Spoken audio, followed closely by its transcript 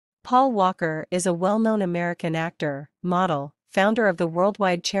Paul Walker is a well-known American actor, model, founder of the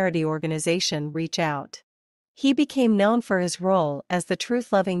worldwide charity organization Reach Out. He became known for his role as the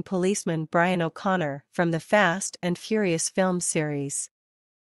truth-loving policeman Brian O'Connor from the Fast and Furious film series.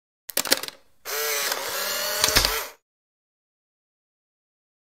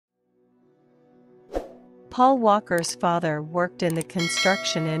 Paul Walker's father worked in the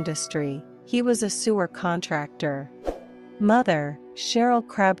construction industry. He was a sewer contractor. Mother, Cheryl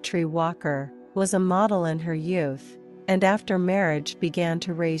Crabtree Walker, was a model in her youth, and after marriage began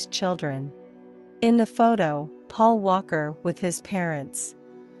to raise children. In the photo, Paul Walker with his parents.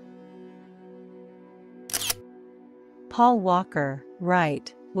 Paul Walker,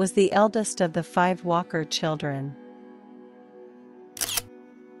 right, was the eldest of the 5 Walker children.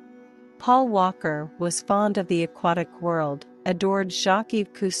 Paul Walker was fond of the aquatic world, adored Jacques-Yves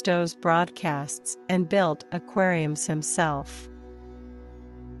Cousteau's broadcasts, and built aquariums himself.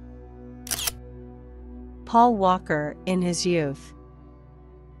 Paul Walker in his youth.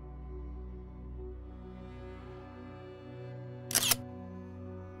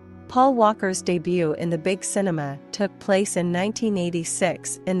 Paul Walker's debut in the big cinema took place in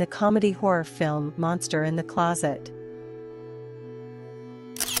 1986 in the comedy horror film Monster in the Closet.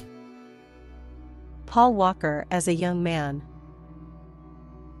 Paul Walker as a young man.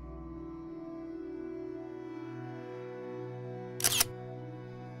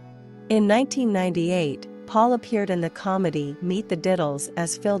 In 1998, Paul appeared in the comedy Meet the Diddles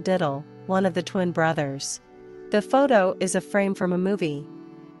as Phil Diddle, one of the twin brothers. The photo is a frame from a movie.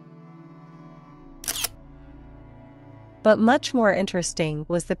 But much more interesting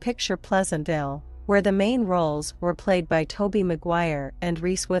was the picture Pleasantville, where the main roles were played by Tobey Maguire and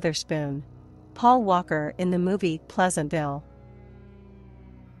Reese Witherspoon. Paul Walker in the movie Pleasantville.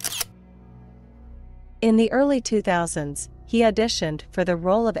 In the early 2000s, he auditioned for the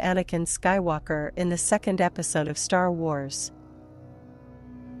role of Anakin Skywalker in the second episode of Star Wars.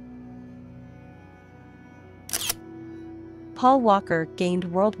 Paul Walker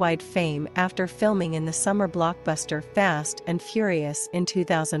gained worldwide fame after filming in the summer blockbuster Fast and Furious in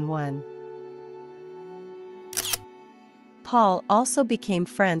 2001. Paul also became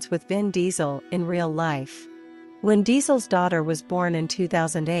friends with Vin Diesel in real life. When Diesel's daughter was born in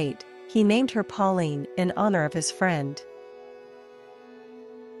 2008, he named her Pauline in honor of his friend.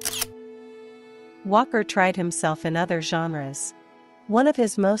 Walker tried himself in other genres. One of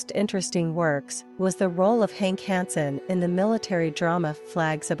his most interesting works was the role of Hank Hansen in the military drama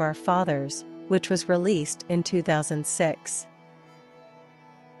Flags of Our Fathers, which was released in 2006.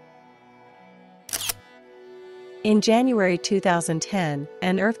 In January 2010,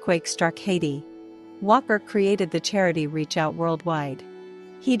 an earthquake struck Haiti. Walker created the charity Reach Out worldwide.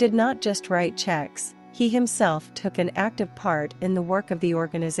 He did not just write checks, he himself took an active part in the work of the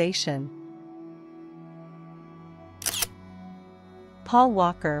organization. Paul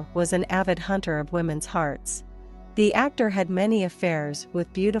Walker was an avid hunter of women's hearts. The actor had many affairs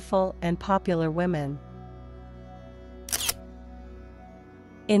with beautiful and popular women.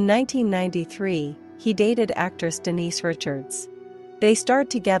 In 1993, he dated actress Denise Richards. They starred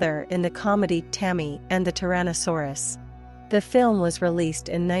together in the comedy Tammy and the Tyrannosaurus. The film was released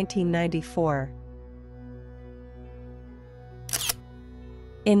in 1994.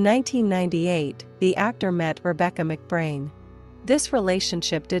 In 1998, the actor met Rebecca McBrain. This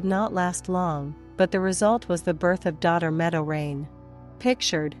relationship did not last long, but the result was the birth of daughter Meadow Rain.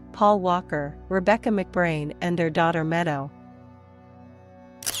 Pictured, Paul Walker, Rebecca McBrain and their daughter Meadow.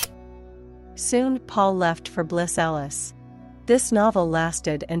 Soon, Paul left for Bliss Ellis. This novel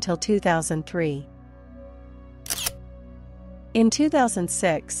lasted until 2003. In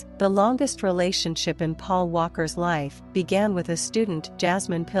 2006, the longest relationship in Paul Walker's life began with a student,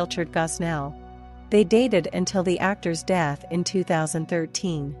 Jasmine Pilchard Gosnell. They dated until the actor's death in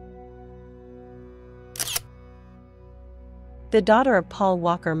 2013. The daughter of Paul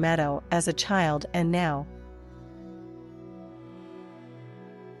Walker Meadow as a child and now.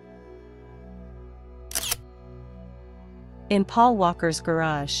 In Paul Walker's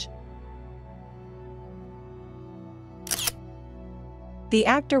garage. The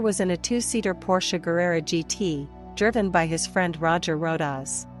actor was in a 2-seater Porsche Carrera GT, driven by his friend Roger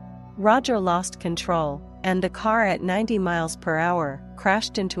Rodas. Roger lost control, and the car at 90 miles per hour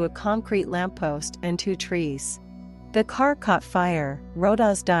crashed into a concrete lamppost and 2 trees. The car caught fire,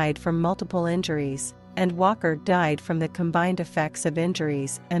 Rodas died from multiple injuries, and Walker died from the combined effects of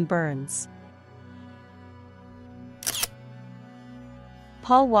injuries and burns.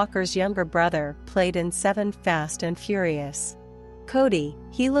 Paul Walker's younger brother played in 7 Fast and Furious. Cody,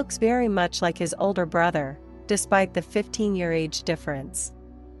 he looks very much like his older brother, despite the 15-year age difference.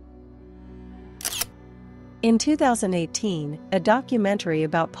 In 2018, a documentary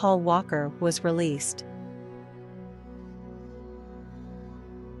about Paul Walker was released.